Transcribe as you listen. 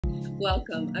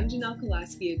Welcome. I'm Janel,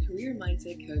 Koloski, a career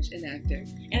mindset coach and actor.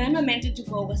 And I'm Amanda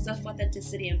DeBraux, a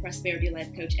self-authenticity and prosperity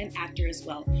life coach and actor as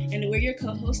well. And we're your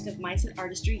co-host of Mindset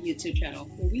Artistry YouTube channel,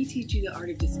 where we teach you the art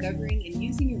of discovering and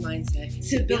using your mindset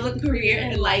to build a career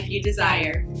and life you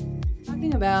desire.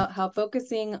 Talking about how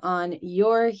focusing on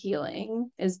your healing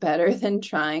is better than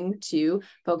trying to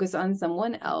focus on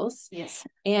someone else. Yes.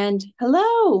 And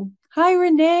hello. Hi,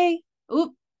 Renee.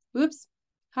 Oops.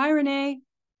 Hi, Renee.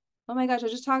 Oh my gosh, I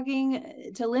was just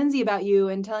talking to Lindsay about you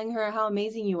and telling her how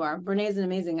amazing you are. Renee's an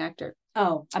amazing actor.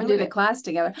 Oh, I did a class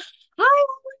together. Hi,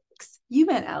 Alex. You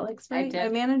met Alex, right? I did. My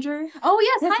manager. Oh,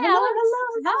 yes. Hi,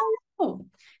 Alex. Hello.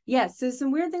 Yes. So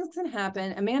some weird things can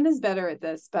happen. Amanda's better at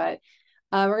this, but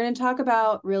we're going to talk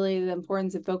about really the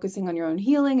importance of focusing on your own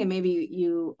healing. And maybe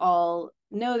you all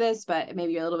know this, but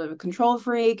maybe you're a little bit of a control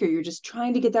freak, or you're just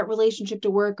trying to get that relationship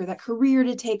to work or that career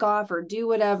to take off or do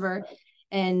whatever.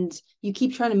 And you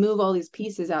keep trying to move all these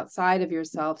pieces outside of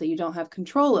yourself that you don't have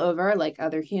control over, like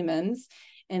other humans.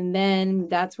 And then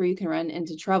that's where you can run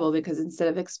into trouble, because instead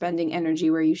of expending energy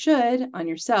where you should on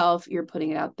yourself, you're putting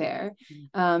it out there.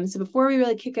 So before we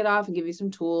really kick it off and give you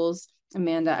some tools,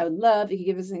 Amanda, I would love if you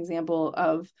could give us an example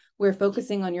of where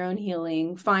focusing on your own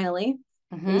healing finally,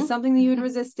 it was something that you had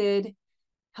resisted,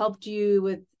 helped you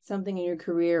with something in your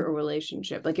career or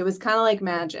relationship. Like it was kind of like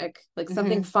magic, like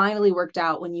something finally worked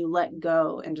out when you let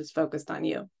go and just focused on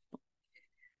you.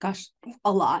 Gosh,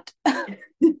 a lot.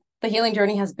 The healing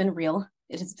journey has been real.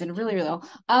 It has been really real.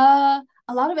 A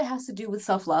lot of it has to do with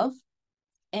self-love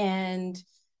and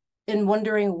in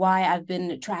wondering why I've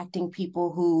been attracting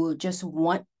people who just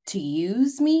want to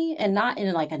use me, and not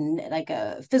in like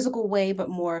a physical way, but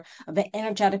more of an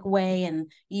energetic way,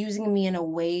 and using me in a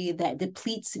way that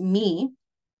depletes me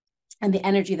and the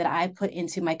energy that I put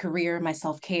into my career, my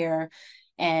self-care,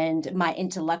 and my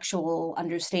intellectual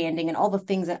understanding, and all the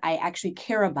things that I actually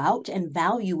care about and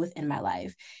value within my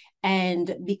life.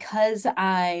 And because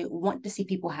I want to see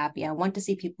people happy, I want to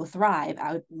see people thrive,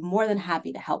 I'm more than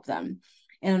happy to help them.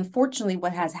 And unfortunately,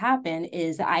 what has happened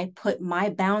is that I put my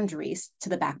boundaries to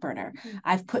the back burner.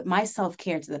 I've put my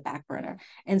self-care to the back burner.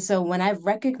 And so when I've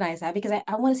recognized that, because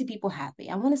I want to see people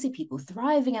happy, I want to see people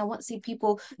thriving, I want to see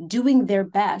people doing their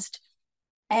best,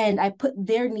 and I put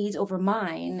their needs over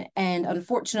mine. And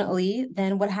unfortunately,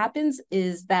 then what happens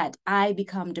is that I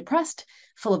become depressed,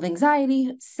 full of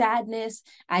anxiety, sadness.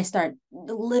 I start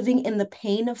living in the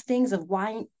pain of things, of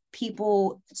why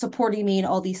people supporting me and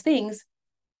all these things.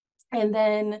 And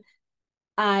then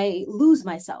I lose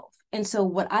myself. And so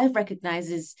what I've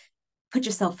recognized is put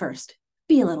yourself first,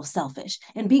 be a little selfish.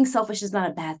 And being selfish is not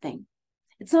a bad thing.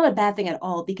 It's not a bad thing at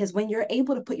all, because when you're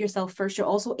able to put yourself first, you're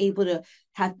also able to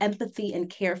have empathy and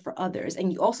care for others.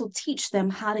 And you also teach them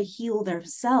how to heal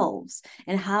themselves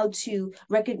and how to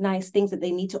recognize things that they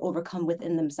need to overcome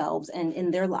within themselves and in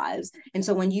their lives. And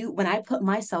so when I put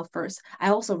myself first, I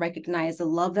also recognize the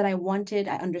love that I wanted.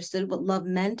 I understood what love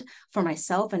meant for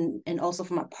myself and also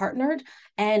for my partner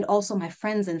and also my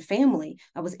friends and family.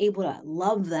 I was able to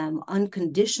love them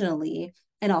unconditionally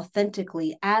and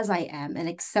authentically as I am, and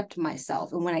accept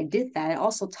myself. And when I did that, I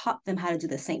also taught them how to do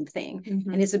the same thing.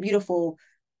 And it's a beautiful,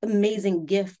 amazing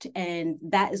gift. And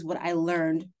that is what I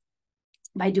learned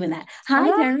by doing that. Hi,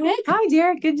 Derek. Hi,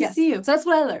 Derek. Good to see you. So that's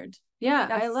what I learned. Yeah,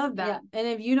 I love that. Yeah. And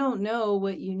if you don't know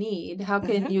what you need, how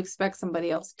can you expect somebody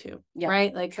else to? Yeah.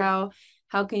 Right? Like how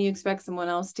can you expect someone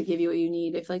else to give you what you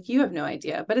need if like you have no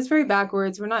idea? But it's very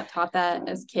backwards. We're not taught that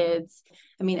as kids.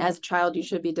 I mean, as a child, you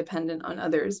should be dependent on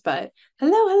others. But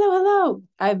hello.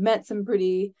 I've met some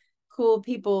pretty cool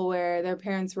people where their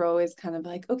parents were always kind of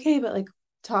like, okay, but like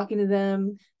talking to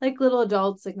them like little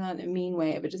adults, like not in a mean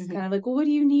way, but just kind of like, well, what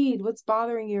do you need? What's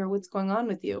bothering you, or what's going on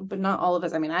with you? But not all of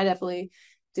us. I mean, I definitely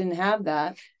didn't have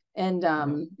that. And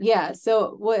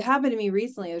so what happened to me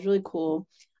recently was really cool.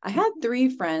 I had 3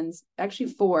 friends,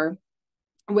 actually 4,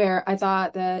 where I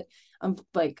thought that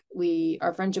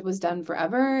our friendship was done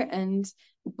forever, and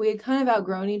we had kind of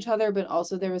outgrown each other, but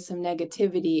also there was some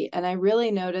negativity. And I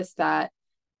really noticed that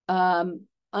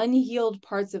unhealed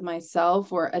parts of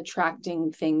myself were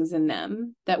attracting things in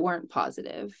them that weren't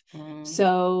positive.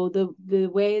 So the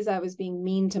ways I was being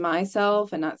mean to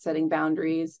myself and not setting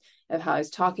boundaries of how I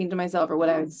was talking to myself or what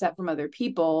I would set from other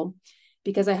people,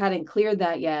 because I hadn't cleared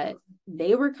that yet,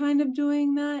 they were kind of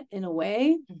doing that in a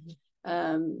way,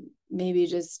 maybe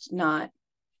just not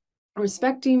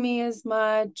respecting me as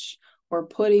much or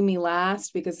putting me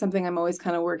last, because something I'm always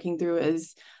kind of working through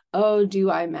is, oh, do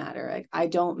I matter? Like I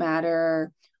don't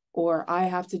matter, or I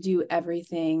have to do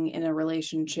everything in a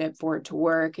relationship for it to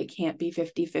work. It can't be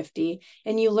 50-50.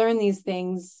 And you learn these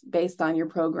things based on your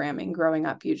programming growing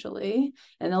up usually.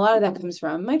 And a lot of that comes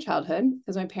from my childhood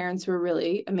because my parents were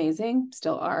really amazing,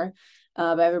 still are.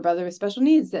 But I have a brother with special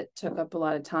needs that took up a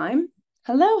lot of time.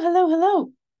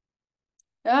 Hello.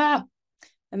 And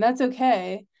that's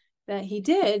okay that he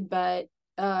did, but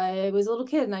I was a little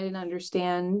kid and I didn't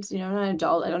understand, I'm not an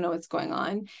adult. I don't know what's going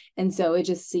on. And so it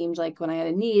just seemed like when I had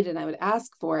a need and I would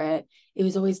ask for it, it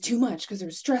was always too much because there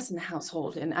was stress in the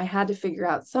household and I had to figure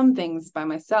out some things by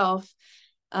myself.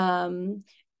 And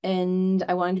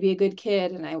I wanted to be a good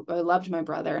kid and I loved my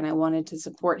brother and I wanted to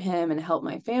support him and help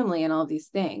my family and all these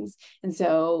things. And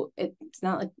so it's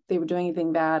not like they were doing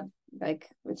anything bad. Like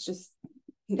it's just,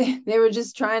 they were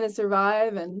just trying to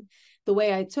survive and the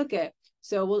way I took it.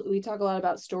 So we talk a lot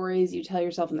about stories you tell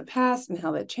yourself in the past and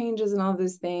how that changes and all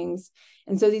those things.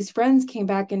 And so these friends came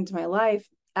back into my life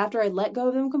after I let go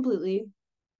of them completely,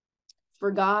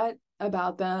 forgot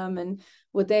about them and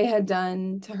what they had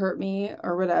done to hurt me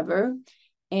or whatever.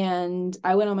 And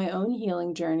I went on my own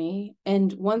healing journey.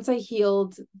 And once I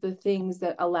healed the things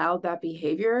that allowed that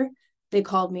behavior, they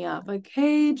called me up like,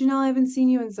 hey, Janelle, I haven't seen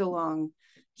you in so long.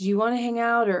 Do you want to hang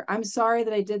out? Or I'm sorry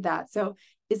that I did that. So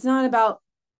it's not about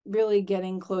really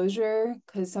getting closure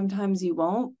because sometimes you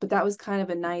won't, but that was kind of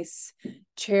a nice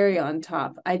cherry on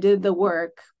top. I did the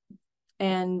work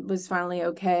and was finally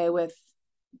okay with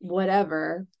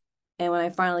whatever. And when I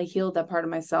finally healed that part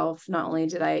of myself, not only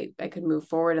did I could move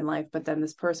forward in life, but then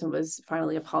this person was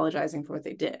finally apologizing for what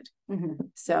they did. Mm-hmm.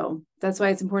 So that's why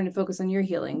it's important to focus on your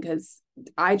healing, because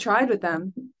I tried with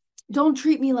them. Don't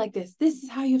treat me like this. This is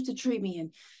how you have to treat me.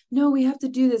 And no, we have to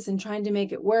do this, and trying to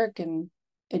make it work. And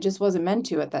it just wasn't meant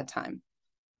to at that time.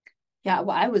 Yeah,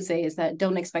 what I would say is that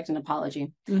don't expect an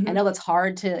apology. Mm-hmm. I know it's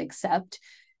hard to accept.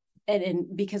 And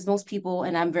because most people,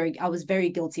 and I was very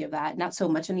guilty of that, not so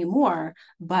much anymore,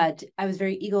 but I was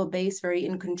very ego-based, very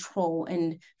in control.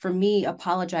 And for me,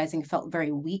 apologizing felt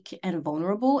very weak and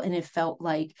vulnerable. And it felt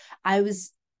like I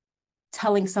was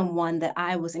telling someone that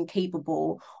I was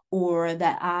incapable or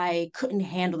that I couldn't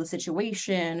handle the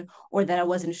situation or that I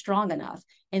wasn't strong enough.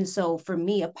 And so for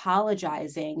me,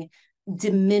 apologizing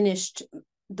diminished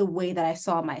the way that I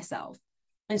saw myself.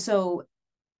 And so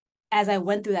as I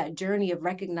went through that journey of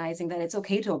recognizing that it's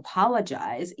okay to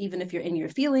apologize, even if you're in your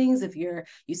feelings, if you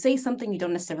say something, you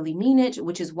don't necessarily mean it,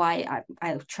 which is why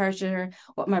I treasure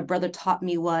what my brother taught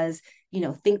me was,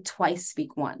 think twice,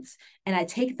 speak once. And I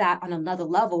take that on another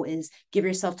level is give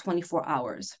yourself 24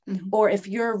 hours. Mm-hmm. Or if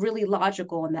you're really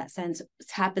logical in that sense,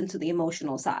 tap into the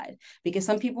emotional side, because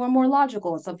some people are more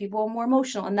logical and some people are more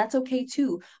emotional, and that's okay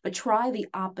too. But try the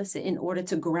opposite in order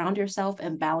to ground yourself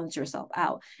and balance yourself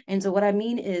out. And so what I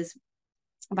mean is,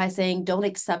 by saying don't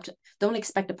expect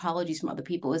apologies from other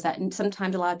people, is that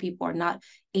sometimes a lot of people are not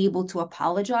able to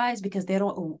apologize because they're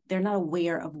not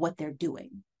aware of what they're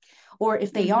doing. Or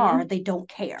if they are, they don't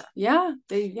care.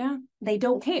 They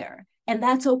don't care. And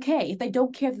that's okay. If they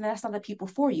don't care, then that's not the people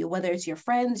for you. Whether it's your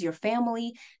friends, your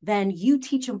family, then you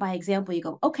teach them by example. You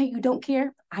go, okay, you don't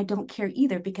care. I don't care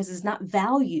either, because it's not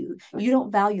value. You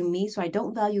don't value me, so I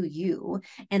don't value you.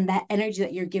 And that energy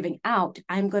that you're giving out,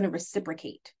 I'm going to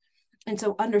reciprocate. And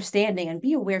so understanding and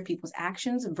be aware of people's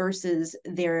actions versus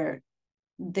their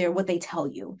what they tell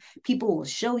you. People will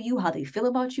show you how they feel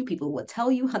about you. People will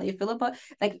tell you how they feel about,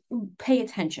 pay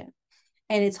attention.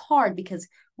 And it's hard because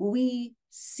we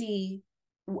see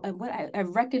what I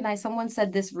recognize. Someone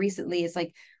said this recently. It's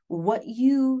like what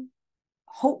you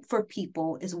hope for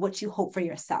people is what you hope for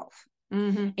yourself.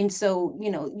 Mm-hmm. And so,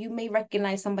 you may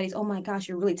recognize somebody's, oh my gosh,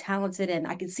 you're really talented and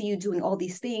I can see you doing all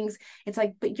these things. It's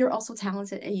like, but you're also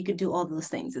talented and you can do all those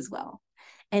things as well.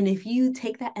 And if you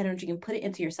take that energy and put it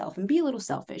into yourself and be a little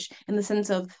selfish in the sense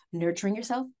of nurturing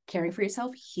yourself, caring for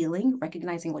yourself, healing,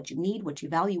 recognizing what you need, what you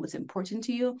value, what's important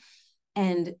to you,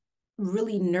 and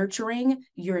really nurturing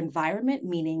your environment,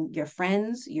 meaning your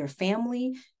friends, your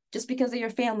family. Just because they're your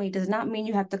family does not mean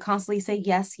you have to constantly say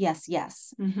yes, yes,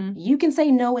 yes. Mm-hmm. You can say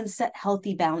no and set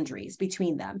healthy boundaries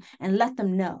between them and let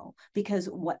them know. Because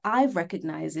what I've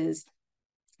recognized is,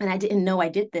 and I didn't know I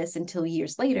did this until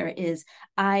years later, is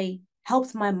I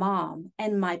helped my mom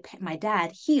and my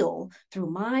dad heal through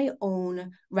my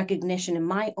own recognition and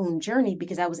my own journey,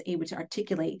 because I was able to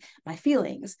articulate my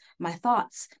feelings, my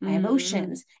thoughts, my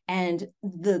emotions, and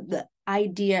the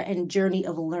idea and journey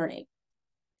of learning.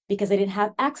 Because they didn't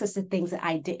have access to things that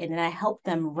I didn't. And I helped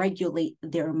them regulate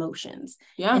their emotions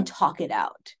and talk it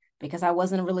out, because I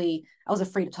was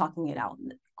afraid of talking it out.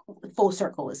 Full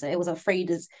circle is it was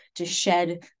afraid to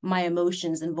shed my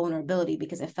emotions and vulnerability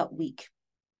because it felt weak.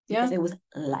 Because it was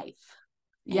life.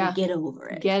 and get over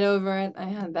it. Get over it. I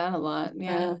had that a lot.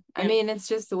 Yeah. I mean, it's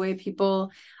just the way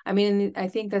people, I mean, I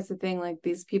think that's the thing, like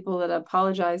these people that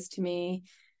apologized to me,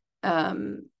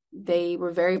 they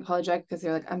were very apologetic because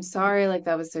they're like, I'm sorry, like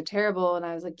that was so terrible. And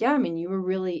I was like, yeah, I mean,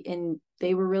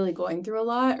 they were really going through a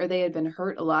lot, or they had been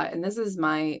hurt a lot. And this is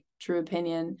my true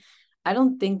opinion. I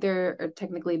don't think there are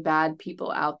technically bad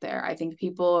people out there. I think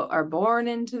people are born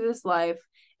into this life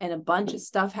and a bunch of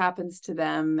stuff happens to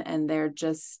them, and they're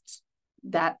just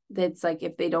that's like,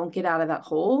 if they don't get out of that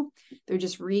hole, they're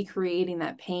just recreating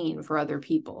that pain for other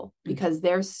people because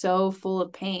they're so full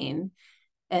of pain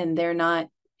and they're not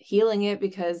healing it.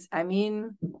 Because I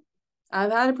mean,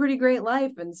 I've had a pretty great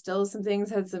life and still some things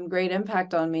had some great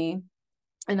impact on me.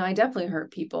 And I definitely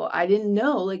hurt people. I didn't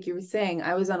know, like you were saying,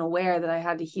 I was unaware that I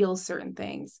had to heal certain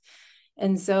things.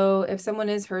 And so if someone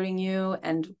is hurting you,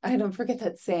 and I don't forget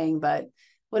that saying, but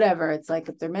whatever, it's like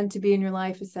if they're meant to be in your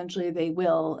life, essentially they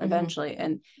will eventually.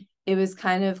 And it was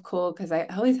kind of cool because I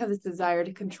always have this desire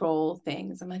to control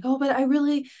things. I'm like, oh, but I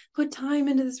really put time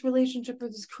into this relationship or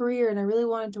this career and I really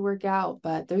want it to work out.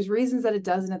 But there's reasons that it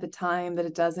doesn't at the time, that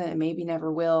it doesn't, and maybe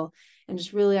never will. And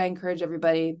just really, I encourage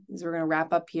everybody, as we're going to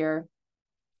wrap up here,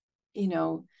 you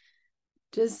know,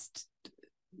 just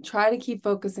try to keep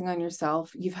focusing on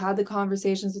yourself. You've had the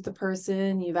conversations with the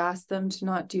person, you've asked them to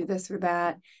not do this or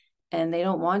that, and they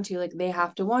don't want to, like they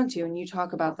have to want to. And you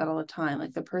talk about that all the time.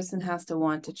 Like the person has to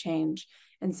want to change.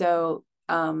 And so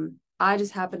I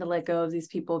just happen to let go of these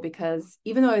people because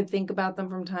even though I think about them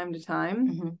from time to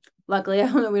time, luckily, I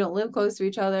don't know, we don't live close to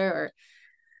each other or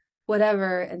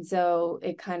whatever. And so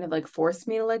it kind of like forced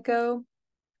me to let go.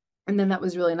 And then that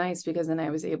was really nice because then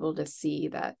I was able to see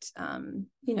that,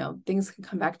 you know, things can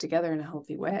come back together in a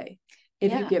healthy way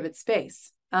if you give it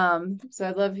space. So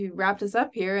I'd love if you wrapped us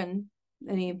up here, and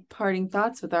any parting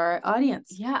thoughts with our audience?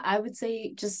 Yeah, I would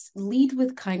say just lead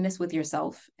with kindness with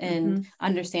yourself and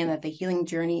understand that the healing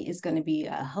journey is going to be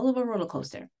a hell of a roller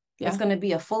coaster. Yeah. It's going to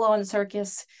be a full-on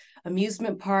circus,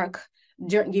 amusement park.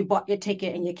 You bought your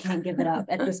ticket and you can't give it up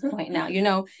at this point now. You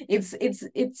know,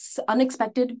 it's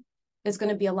unexpected. There's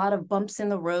going to be a lot of bumps in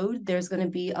the road. There's going to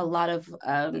be a lot of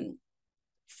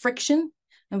friction.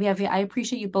 And I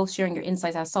appreciate you both sharing your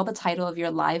insights. I saw the title of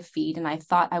your live feed and I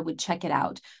thought I would check it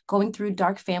out. Going through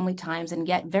dark family times and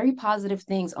yet very positive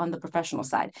things on the professional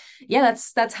side. Yeah,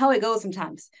 that's how it goes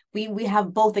sometimes. We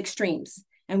have both extremes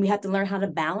and we have to learn how to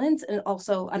balance, and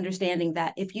also understanding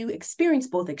that if you experience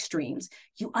both extremes,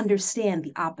 you understand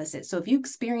the opposite. So if you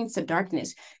experience the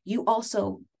darkness, you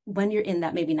also, when you're in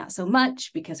that, maybe not so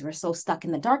much because we're so stuck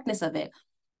in the darkness of it,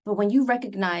 but when you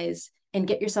recognize and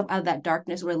get yourself out of that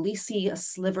darkness, or at least see a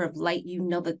sliver of light, you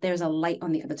know that there's a light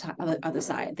on the other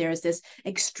side. There is this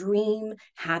extreme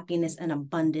happiness and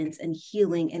abundance and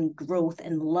healing and growth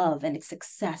and love and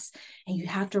success. And you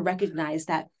have to recognize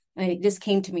that. And it just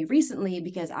came to me recently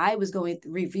because I was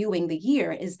reviewing the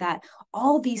year, is that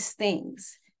all these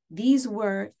things, these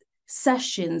were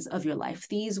sessions of your life.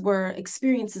 These were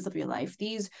experiences of your life.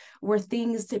 These were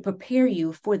things to prepare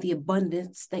you for the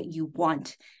abundance that you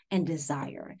want and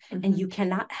desire. And you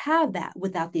cannot have that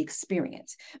without the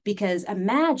experience. Because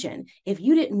imagine if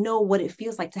you didn't know what it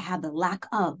feels like to have the lack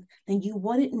of, then you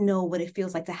wouldn't know what it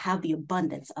feels like to have the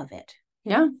abundance of it.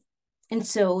 Yeah. And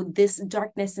so this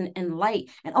darkness and light,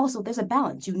 and also there's a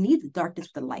balance. You need the darkness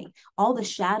with the light. All the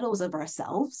shadows of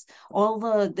ourselves, all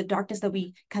the darkness that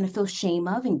we kind of feel shame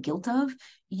of and guilt of,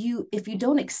 if you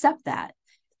don't accept that,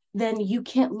 then you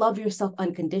can't love yourself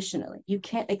unconditionally. You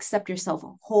can't accept yourself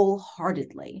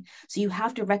wholehearted. So you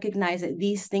have to recognize that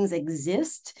these things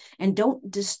exist, and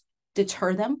don't just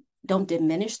deter them. Don't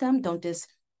diminish them. Don't just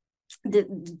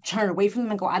turn away from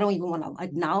them and go, I don't even want to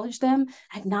acknowledge them.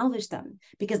 Acknowledge them,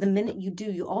 because the minute you do,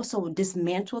 you also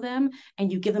dismantle them and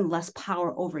you give them less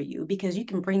power over you, because you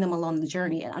can bring them along the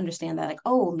journey and understand that, like,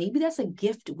 oh, maybe that's a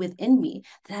gift within me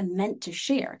that I'm meant to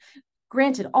share.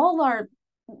 Granted, all our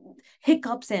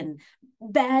hiccups and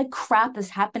bad crap that's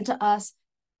happened to us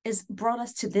has brought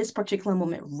us to this particular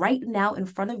moment right now in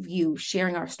front of you,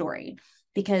 sharing our story,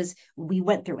 because we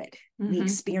went through it. We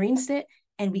experienced it.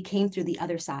 And we came through the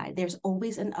other side. There's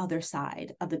always an other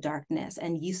side of the darkness.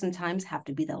 And you sometimes have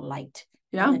to be the light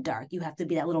in the dark. You have to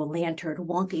be that little lantern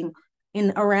walking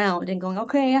around and going,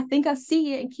 okay, I think I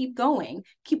see it, and keep going.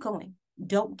 Keep going.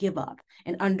 Don't give up,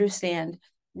 and understand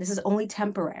this is only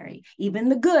temporary. Even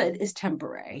the good is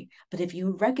temporary. But if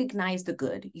you recognize the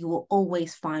good, you will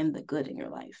always find the good in your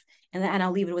life. And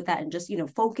I'll leave it with that, and just,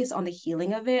 focus on the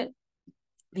healing of it.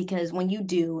 Because when you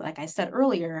do, like I said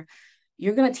earlier,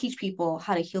 you're going to teach people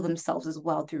how to heal themselves as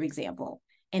well through example.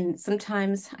 And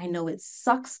sometimes I know it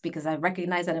sucks, because I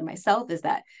recognize that in myself, is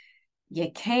that You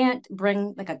can't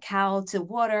bring like a cow to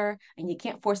water and you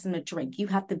can't force them to drink. You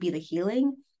have to be the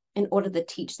healing in order to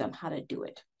teach them how to do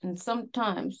it. And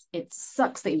sometimes it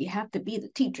sucks that you have to be the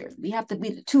teacher. We have to be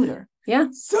the tutor. Yeah.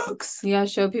 Sucks. You gotta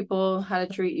show people how to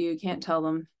treat you. You can't tell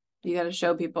them. You gotta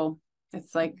show people.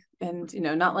 It's like, and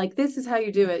not like this is how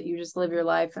you do it. You just live your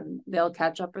life and they'll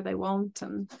catch up or they won't.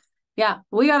 And yeah,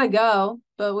 we gotta go,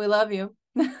 but we love you.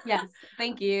 Yes.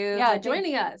 Thank you for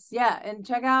joining us. Yeah. And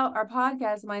check out our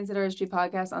podcast, Mindset Artistry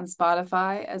podcast on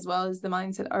Spotify, as well as the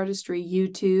Mindset Artistry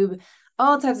YouTube,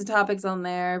 all types of topics on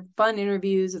there, fun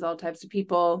interviews with all types of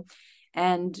people.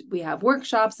 And we have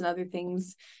workshops and other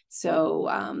things. So,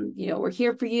 we're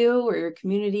here for you or your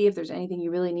community. If there's anything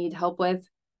you really need help with,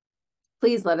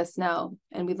 please let us know.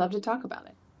 And we'd love to talk about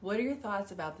it. What are your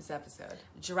thoughts about this episode?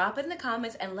 Drop it in the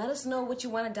comments and let us know what you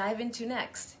want to dive into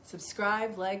next.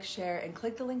 Subscribe, like, share, and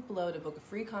click the link below to book a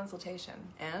free consultation.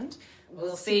 And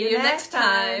we'll see you next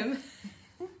time.